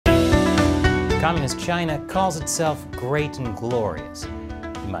Communist China calls itself great and glorious.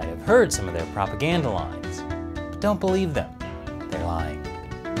 You might have heard some of their propaganda lines, but don't believe them. They're lying.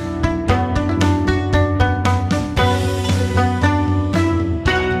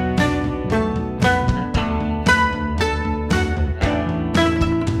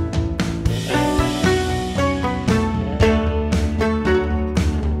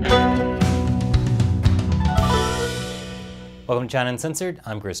 Welcome to China Uncensored,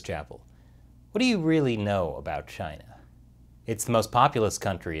 I'm Chris Chappell. What do you really know about China? It's the most populous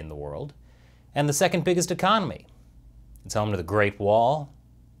country in the world, and the second biggest economy. It's home to the Great Wall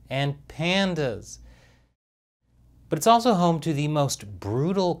and pandas. But it's also home to the most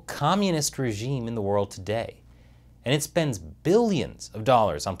brutal communist regime in the world today, and it spends billions of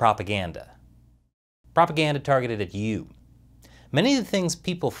dollars on propaganda. Propaganda targeted at you. Many of the things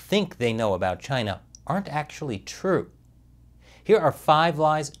people think they know about China aren't actually true. Here are 5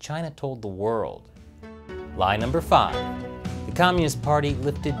 lies China told the world. Lie number 5. The Communist Party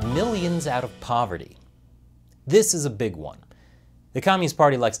lifted millions out of poverty. This is a big one. The Communist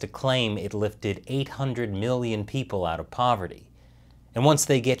Party likes to claim it lifted 800 million people out of poverty. And once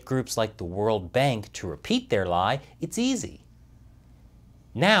they get groups like the World Bank to repeat their lie, it's easy.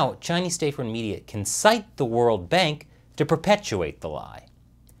 Now, Chinese state-run media can cite the World Bank to perpetuate the lie.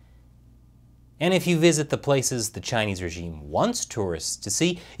 And if you visit the places the Chinese regime wants tourists to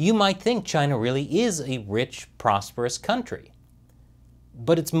see, you might think China really is a rich, prosperous country.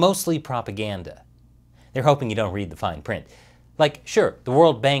 But it's mostly propaganda. They're hoping you don't read the fine print. Like, sure, the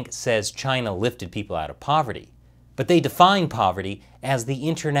World Bank says China lifted people out of poverty, but they define poverty as the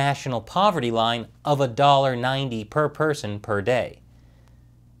international poverty line of $1.90 per person per day.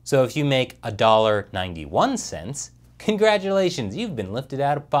 So if you make $1.91, congratulations, you've been lifted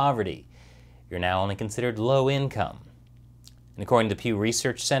out of poverty. You're now only considered low income. And according to the Pew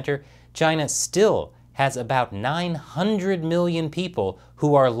Research Center, China still has about 900 million people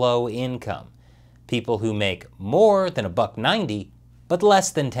who are low income. People who make more than $1.90, but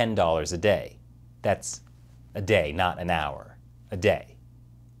less than $10 a day. That's a day, not an hour. A day.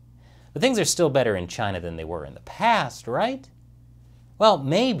 But things are still better in China than they were in the past, right? Well,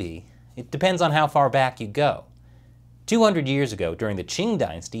 maybe. It depends on how far back you go. 200 years ago, during the Qing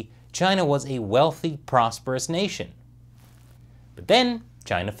dynasty, China was a wealthy, prosperous nation. But then,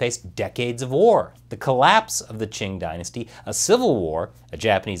 China faced decades of war, the collapse of the Qing dynasty, a civil war, a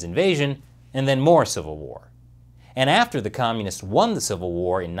Japanese invasion, and then more civil war. And after the communists won the civil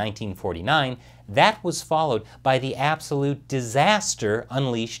war in 1949, that was followed by the absolute disaster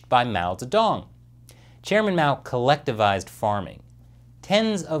unleashed by Mao Zedong. Chairman Mao collectivized farming.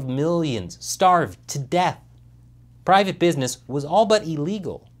 Tens of millions starved to death. Private business was all but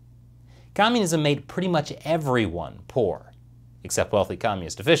illegal. Communism made pretty much everyone poor, except wealthy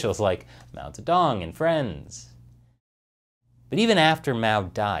communist officials like Mao Zedong and friends. But even after Mao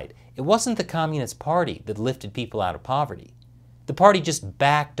died, it wasn't the Communist Party that lifted people out of poverty. The party just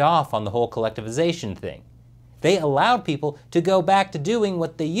backed off on the whole collectivization thing. They allowed people to go back to doing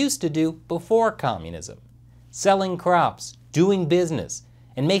what they used to do before communism, selling crops, doing business,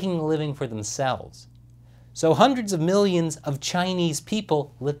 and making a living for themselves. So hundreds of millions of Chinese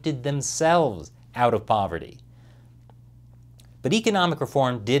people lifted themselves out of poverty. But economic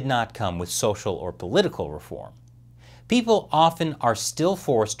reform did not come with social or political reform. People often are still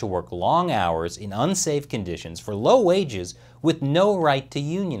forced to work long hours in unsafe conditions for low wages with no right to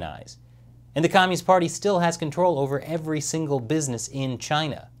unionize. And the Communist Party still has control over every single business in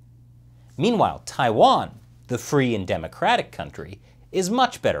China. Meanwhile, Taiwan, the free and democratic country, is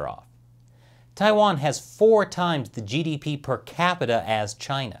much better off. Taiwan has 4 times the GDP per capita as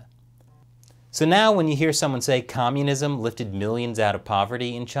China. So now when you hear someone say communism lifted millions out of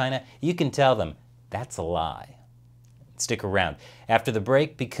poverty in China, you can tell them that's a lie. Stick around after the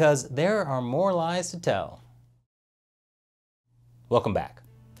break because there are more lies to tell. Welcome back.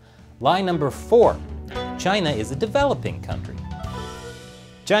 Lie number 4. China is a developing country.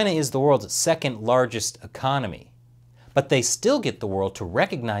 China is the world's second largest economy. But they still get the world to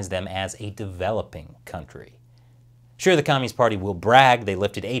recognize them as a developing country. Sure, the Communist Party will brag they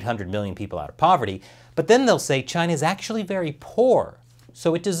lifted 800 million people out of poverty, but then they'll say China is actually very poor,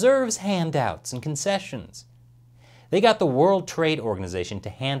 so it deserves handouts and concessions. They got the World Trade Organization to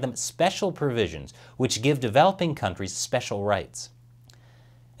hand them special provisions which give developing countries special rights.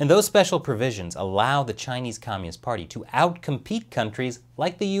 And those special provisions allow the Chinese Communist Party to outcompete countries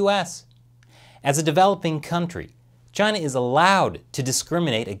like the US. As a developing country, China is allowed to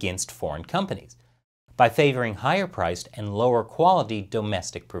discriminate against foreign companies by favoring higher-priced and lower-quality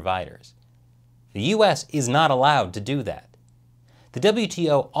domestic providers. The US is not allowed to do that. The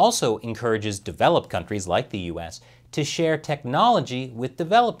WTO also encourages developed countries like the US to share technology with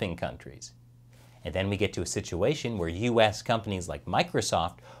developing countries. And then we get to a situation where US companies like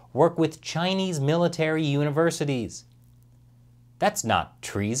Microsoft work with Chinese military universities. That's not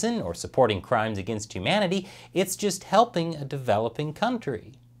treason or supporting crimes against humanity, it's just helping a developing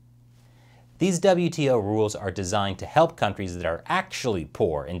country. These WTO rules are designed to help countries that are actually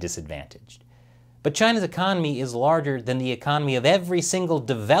poor and disadvantaged. But China's economy is larger than the economy of every single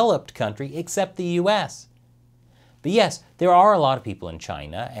developed country except the US. But yes, there are a lot of people in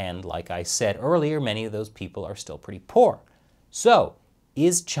China, and like I said earlier, many of those people are still pretty poor. So,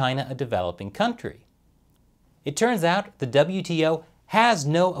 is China a developing country? It turns out the WTO has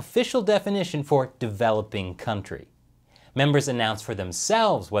no official definition for developing country. Members announce for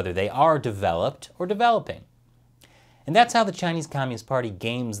themselves whether they are developed or developing. And that's how the Chinese Communist Party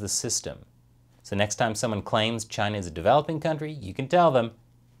games the system. So next time someone claims China is a developing country, you can tell them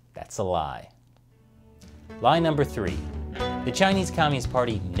that's a lie. Lie number 3. The Chinese Communist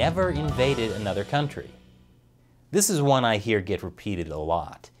Party never invaded another country. This is one I hear get repeated a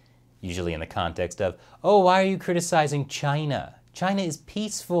lot, usually in the context of, oh, why are you criticizing China? China is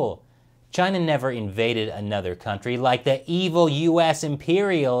peaceful. China never invaded another country like the evil US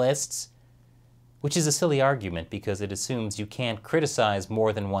imperialists. Which is a silly argument because it assumes you can't criticize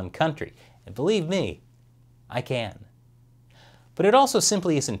more than one country. And believe me, I can. But it also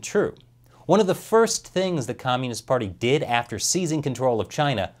simply isn't true. One of the first things the Communist Party did after seizing control of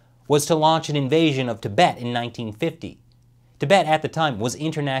China was to launch an invasion of Tibet in 1950. Tibet at the time was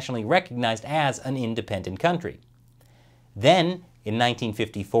internationally recognized as an independent country. Then, in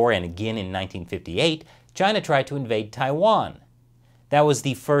 1954 and again in 1958, China tried to invade Taiwan. That was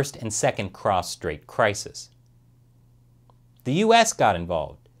the first and second cross-strait crisis. The US got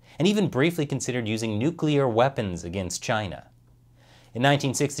involved, and even briefly considered using nuclear weapons against China. In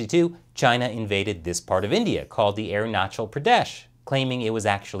 1962, China invaded this part of India, called the Arunachal Pradesh, claiming it was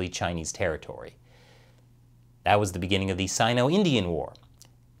actually Chinese territory. That was the beginning of the Sino-Indian War.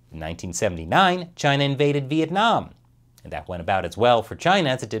 In 1979, China invaded Vietnam, and that went about as well for China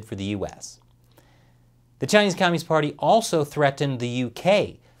as it did for the US. The Chinese Communist Party also threatened the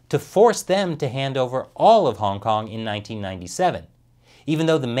UK to force them to hand over all of Hong Kong in 1997, even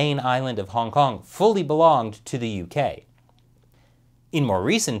though the main island of Hong Kong fully belonged to the UK. In more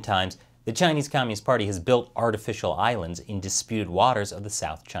recent times, the Chinese Communist Party has built artificial islands in disputed waters of the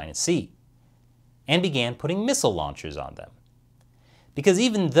South China Sea, and began putting missile launchers on them. Because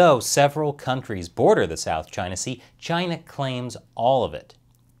even though several countries border the South China Sea, China claims all of it.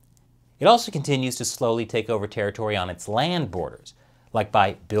 It also continues to slowly take over territory on its land borders, like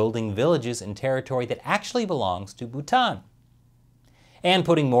by building villages in territory that actually belongs to Bhutan, and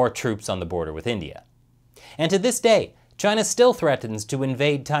putting more troops on the border with India. And to this day, China still threatens to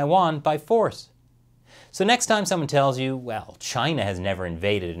invade Taiwan by force. So next time someone tells you, well, China has never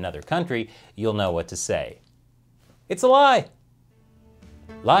invaded another country, you'll know what to say. It's a lie!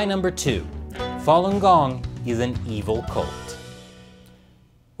 Lie number 2. Falun Gong is an evil cult.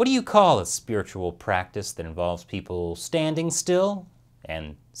 What do you call a spiritual practice that involves people standing still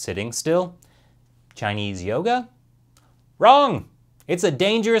and sitting still? Chinese yoga? Wrong! It's a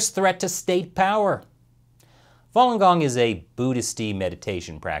dangerous threat to state power. Falun Gong is a Buddhist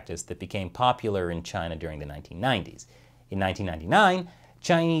meditation practice that became popular in China during the 1990s. In 1999,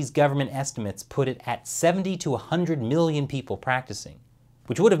 Chinese government estimates put it at 70 to 100 million people practicing,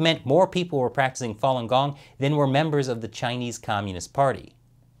 which would have meant more people were practicing Falun Gong than were members of the Chinese Communist Party.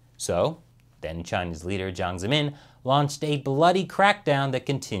 So, then Chinese leader Jiang Zemin launched a bloody crackdown that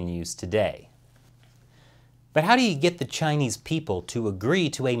continues today. But how do you get the Chinese people to agree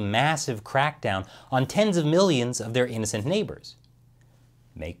to a massive crackdown on tens of millions of their innocent neighbors?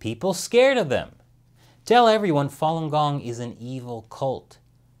 Make people scared of them. Tell everyone Falun Gong is an evil cult.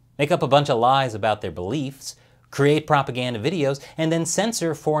 Make up a bunch of lies about their beliefs, create propaganda videos, and then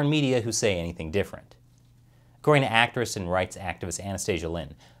censor foreign media who say anything different. According to actress and rights activist Anastasia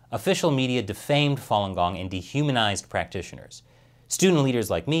Lin, official media defamed Falun Gong and dehumanized practitioners. Student leaders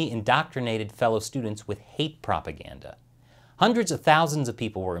like me indoctrinated fellow students with hate propaganda. Hundreds of thousands of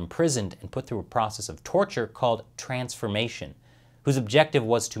people were imprisoned and put through a process of torture called transformation, whose objective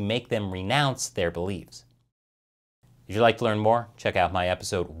was to make them renounce their beliefs. If you'd like to learn more, check out my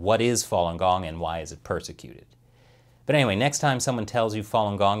episode, What is Falun Gong and Why is it Persecuted? But anyway, next time someone tells you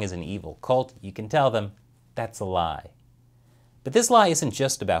Falun Gong is an evil cult, you can tell them that's a lie. But this lie isn't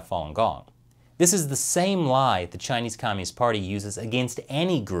just about Falun Gong. This is the same lie the Chinese Communist Party uses against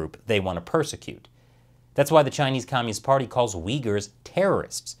any group they want to persecute. That's why the Chinese Communist Party calls Uyghurs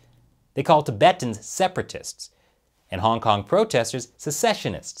terrorists. They call Tibetans separatists. and Hong Kong protesters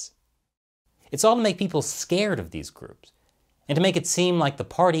secessionists. It's all to make people scared of these groups, and to make it seem like the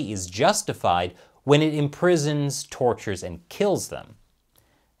party is justified when it imprisons, tortures, and kills them.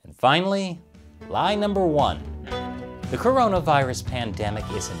 And finally, lie number 1. The coronavirus pandemic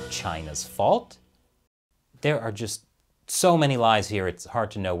isn't China's fault. There are just so many lies here, it's hard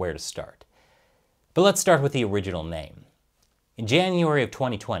to know where to start. But let's start with the original name. In January of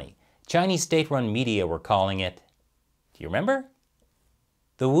 2020, Chinese state-run media were calling it, do you remember?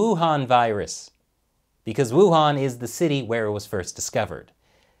 The Wuhan virus, because Wuhan is the city where it was first discovered.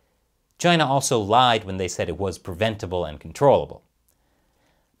 China also lied when they said it was preventable and controllable.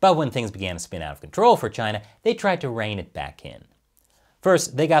 But when things began to spin out of control for China, they tried to rein it back in.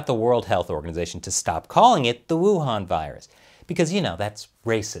 First, they got the World Health Organization to stop calling it the Wuhan virus, because, that's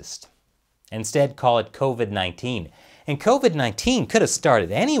racist. Instead, call it COVID-19. And COVID-19 could have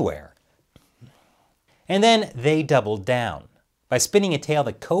started anywhere. And then they doubled down by spinning a tale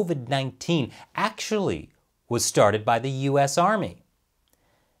that COVID-19 actually was started by the US Army.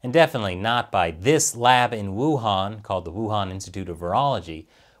 And definitely not by this lab in Wuhan called the Wuhan Institute of Virology,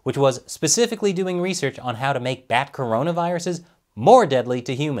 which was specifically doing research on how to make bat coronaviruses more deadly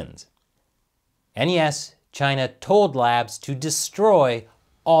to humans. And yes, China told labs to destroy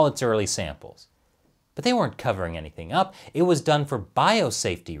all its early samples. But they weren't covering anything up. It was done for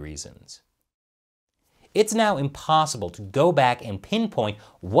biosafety reasons. It's now impossible to go back and pinpoint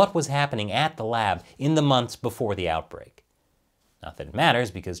what was happening at the lab in the months before the outbreak. Not that it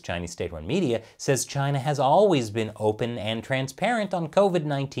matters, because Chinese state-run media says China has always been open and transparent on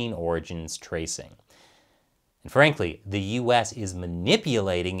COVID-19 origins tracing. And frankly, the US is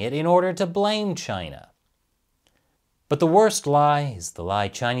manipulating it in order to blame China. But the worst lie is the lie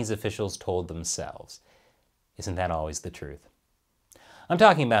Chinese officials told themselves. Isn't that always the truth? I'm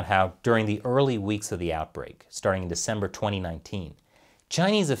talking about how, during the early weeks of the outbreak, starting in December 2019,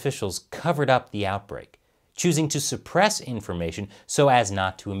 Chinese officials covered up the outbreak, choosing to suppress information so as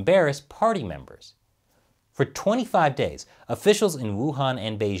not to embarrass party members. For 25 days, officials in Wuhan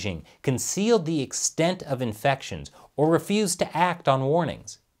and Beijing concealed the extent of infections or refused to act on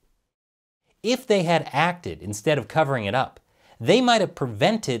warnings. If they had acted instead of covering it up, they might have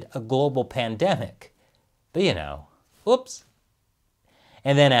prevented a global pandemic. But oops.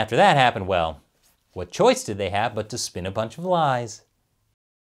 And then after that happened, well, what choice did they have but to spin a bunch of lies?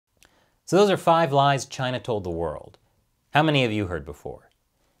 So those are 5 lies China told the world. How many have you heard before?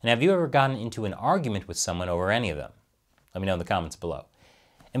 And have you ever gotten into an argument with someone over any of them? Let me know in the comments below.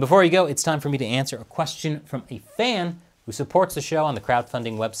 And before you go, it's time for me to answer a question from a fan who supports the show on the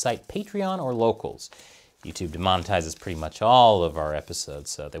crowdfunding website Patreon or Locals. YouTube demonetizes pretty much all of our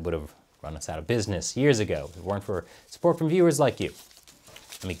episodes, so they would have run us out of business years ago if it weren't for support from viewers like you.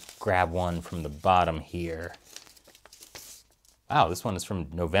 Let me grab one from the bottom here. Wow, this one is from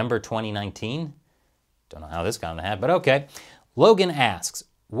November 2019. Don't know how this got in the hat, but okay. Logan asks,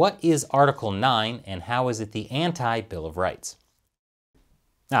 what is Article 9 and how is it the anti-Bill of Rights?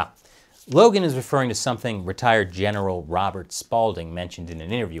 Now, Logan is referring to something retired General Robert Spalding mentioned in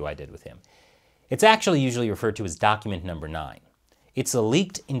an interview I did with him. It's actually usually referred to as Document Number 9. It's a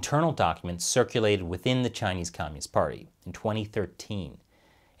leaked internal document circulated within the Chinese Communist Party in 2013.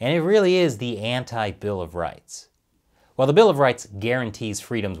 And it really is the anti-Bill of Rights. While the Bill of Rights guarantees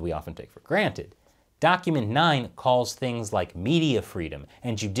freedoms we often take for granted, Document 9 calls things like media freedom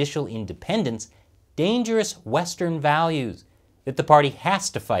and judicial independence dangerous Western values that the party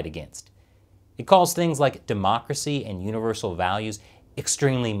has to fight against. It calls things like democracy and universal values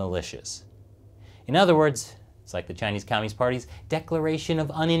extremely malicious. In other words, it's like the Chinese Communist Party's Declaration of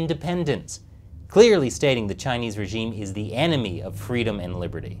Unindependence, clearly stating the Chinese regime is the enemy of freedom and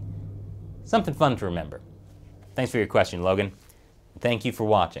liberty. Something fun to remember. Thanks for your question, Logan. And thank you for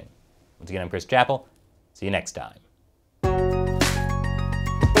watching. Once again, I'm Chris Chappell. See you next time.